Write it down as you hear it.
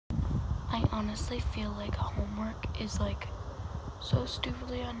I honestly feel like homework is like so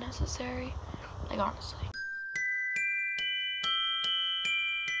stupidly unnecessary. Like honestly.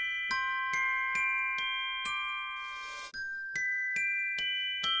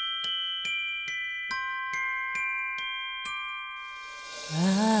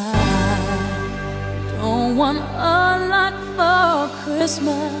 I don't want a lot for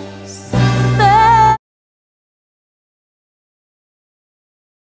Christmas.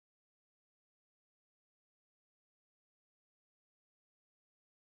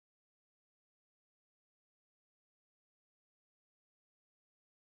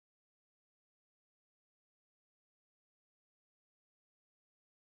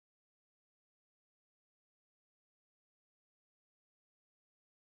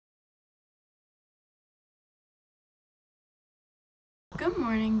 Good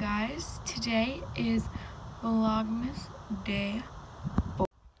morning, guys. Today is Vlogmas day 4.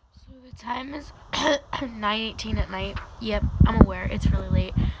 So the time is 9:18 at night. Yep, I'm aware it's really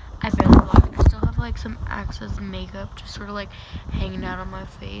late. I barely vlogged. I still have like some excess makeup just sort of like hanging out on my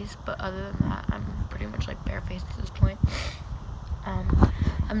face, but other than that, I'm pretty much like barefaced at this point.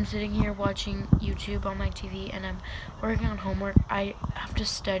 I'm sitting here watching YouTube on my TV and I'm working on homework. I have to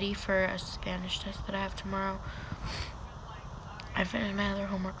study for a Spanish test that I have tomorrow. I finished my other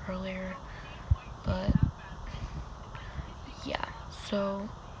homework earlier, but yeah, so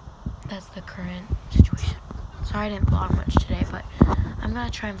that's the current situation. Sorry I didn't vlog much today, but I'm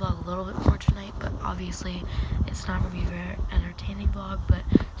gonna try and vlog a little bit more tonight, but obviously it's not gonna be a very entertaining vlog, but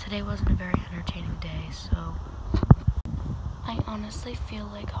today wasn't a very entertaining day, so I honestly feel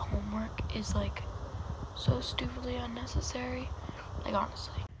like homework is like so stupidly unnecessary. Like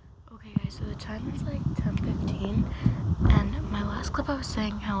honestly. Okay guys, so the time is like 10:15, and my last clip I was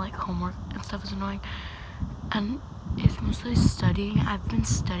saying how like homework and stuff is annoying, and it's mostly studying. I've been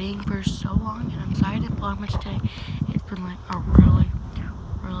studying for so long, and I'm sorry I didn't vlog much today. It's been like a really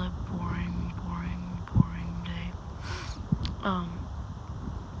boring day.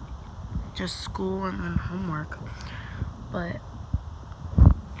 Just school and then homework. But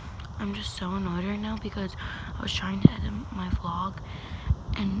I'm just so annoyed right now because I was trying to edit my vlog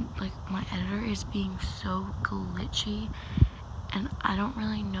and like my editor is being so glitchy and I don't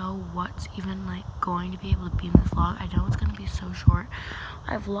really know what's even like going to be able to be in this vlog. I know it's gonna be so short.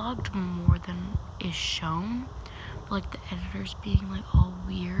 I vlogged more than is shown, but like the editor's being like all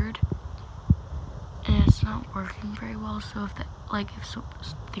weird and it's not working very well. So if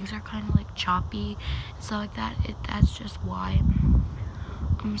things are kind of like choppy and stuff like that, that's just why.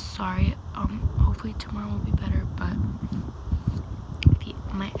 I'm sorry. Hopefully tomorrow will be better, but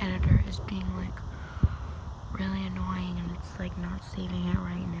my editor is being like really annoying and it's like not saving it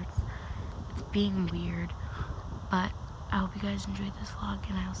right and it's being weird. But I hope you guys enjoyed this vlog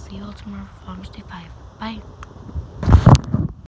and I'll see you all tomorrow for Vlogmas Day 5. Bye.